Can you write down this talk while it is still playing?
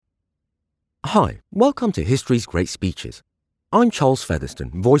Hi, welcome to History's Great Speeches. I'm Charles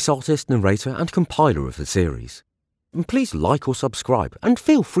Featherston, voice artist, narrator and compiler of the series. Please like or subscribe and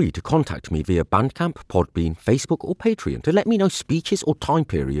feel free to contact me via Bandcamp, Podbean, Facebook or Patreon to let me know speeches or time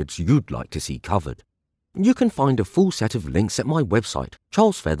periods you'd like to see covered. You can find a full set of links at my website,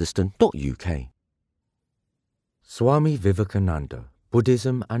 charlesfeatherston.uk. Swami Vivekananda,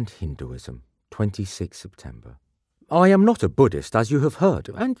 Buddhism and Hinduism, 26 September. I am not a Buddhist, as you have heard,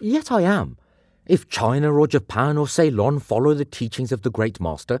 and yet I am. If China or Japan or Ceylon follow the teachings of the Great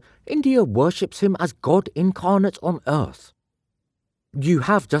Master, India worships him as God incarnate on earth. You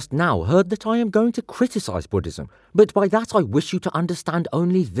have just now heard that I am going to criticize Buddhism, but by that I wish you to understand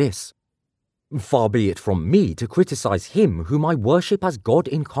only this. Far be it from me to criticize him whom I worship as God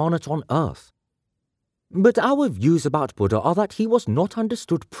incarnate on earth. But our views about Buddha are that he was not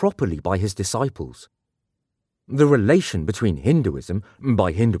understood properly by his disciples. The relation between Hinduism,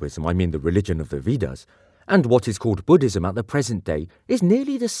 by Hinduism I mean the religion of the Vedas, and what is called Buddhism at the present day is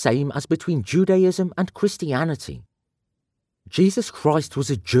nearly the same as between Judaism and Christianity. Jesus Christ was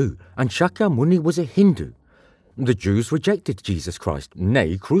a Jew and Shakya Muni was a Hindu. The Jews rejected Jesus Christ,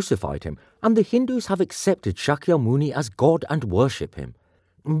 nay, crucified him, and the Hindus have accepted Shakya Muni as God and worship him.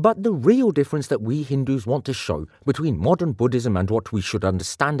 But the real difference that we Hindus want to show between modern Buddhism and what we should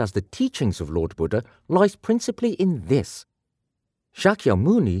understand as the teachings of Lord Buddha lies principally in this. Shakya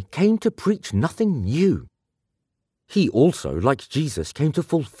Muni came to preach nothing new. He also, like Jesus, came to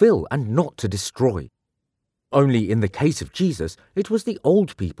fulfil and not to destroy. Only in the case of Jesus, it was the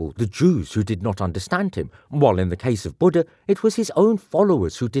old people, the Jews, who did not understand him, while in the case of Buddha, it was his own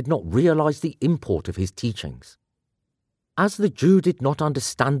followers who did not realize the import of his teachings. As the Jew did not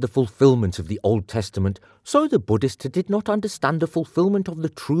understand the fulfilment of the Old Testament, so the Buddhist did not understand the fulfilment of the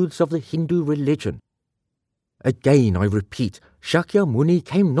truths of the Hindu religion. Again, I repeat, Shakya Muni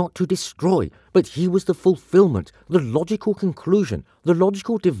came not to destroy, but he was the fulfilment, the logical conclusion, the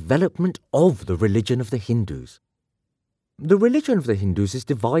logical development of the religion of the Hindus. The religion of the Hindus is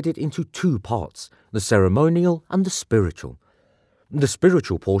divided into two parts, the ceremonial and the spiritual. The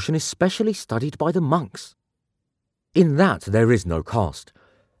spiritual portion is specially studied by the monks. In that there is no caste.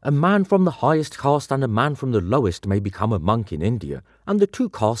 A man from the highest caste and a man from the lowest may become a monk in India, and the two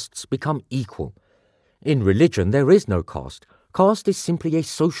castes become equal. In religion there is no caste. Caste is simply a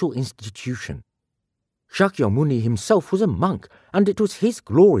social institution. Shakya Muni himself was a monk, and it was his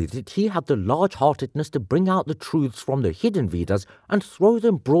glory that he had the large-heartedness to bring out the truths from the hidden Vedas and throw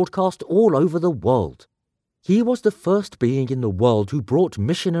them broadcast all over the world. He was the first being in the world who brought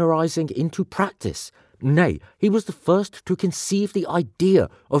missionarizing into practice. Nay, he was the first to conceive the idea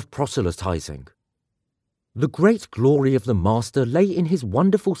of proselytizing. The great glory of the Master lay in his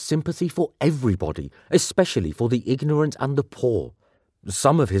wonderful sympathy for everybody, especially for the ignorant and the poor.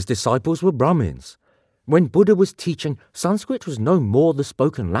 Some of his disciples were Brahmins. When Buddha was teaching, Sanskrit was no more the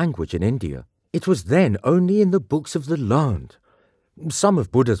spoken language in India. It was then only in the books of the learned. Some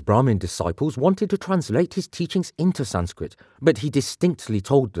of Buddha's Brahmin disciples wanted to translate his teachings into Sanskrit, but he distinctly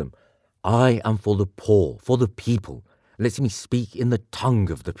told them, I am for the poor, for the people. Let me speak in the tongue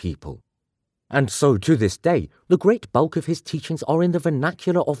of the people. And so, to this day, the great bulk of his teachings are in the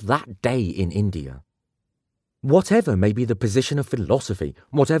vernacular of that day in India. Whatever may be the position of philosophy,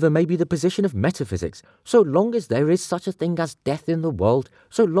 whatever may be the position of metaphysics, so long as there is such a thing as death in the world,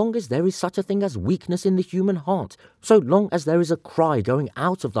 so long as there is such a thing as weakness in the human heart, so long as there is a cry going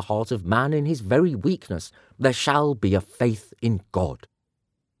out of the heart of man in his very weakness, there shall be a faith in God.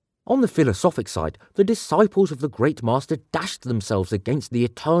 On the philosophic side, the disciples of the Great Master dashed themselves against the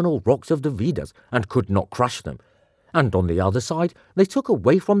eternal rocks of the Vedas and could not crush them. And on the other side, they took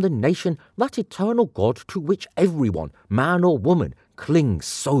away from the nation that eternal God to which everyone, man or woman, clings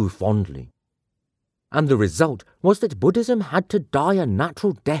so fondly. And the result was that Buddhism had to die a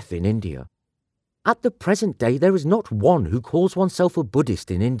natural death in India. At the present day, there is not one who calls oneself a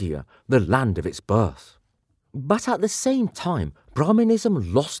Buddhist in India, the land of its birth. But at the same time,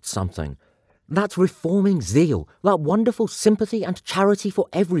 Brahminism lost something. That reforming zeal, that wonderful sympathy and charity for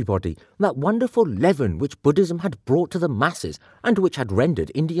everybody, that wonderful leaven which Buddhism had brought to the masses and which had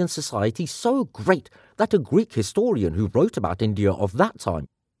rendered Indian society so great that a Greek historian who wrote about India of that time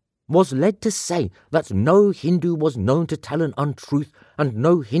was led to say that no Hindu was known to tell an untruth and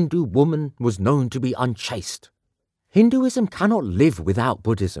no Hindu woman was known to be unchaste. Hinduism cannot live without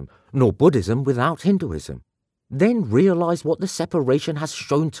Buddhism, nor Buddhism without Hinduism. Then realize what the separation has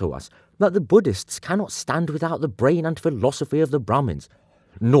shown to us, that the Buddhists cannot stand without the brain and philosophy of the Brahmins,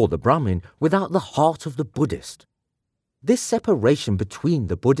 nor the Brahmin without the heart of the Buddhist. This separation between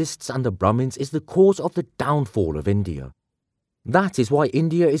the Buddhists and the Brahmins is the cause of the downfall of India. That is why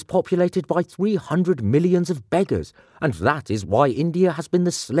India is populated by 300 millions of beggars, and that is why India has been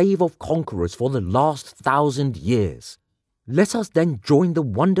the slave of conquerors for the last 1,000 years. Let us then join the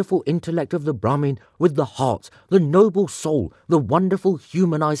wonderful intellect of the Brahmin with the heart, the noble soul, the wonderful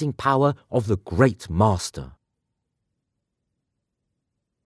humanizing power of the great master.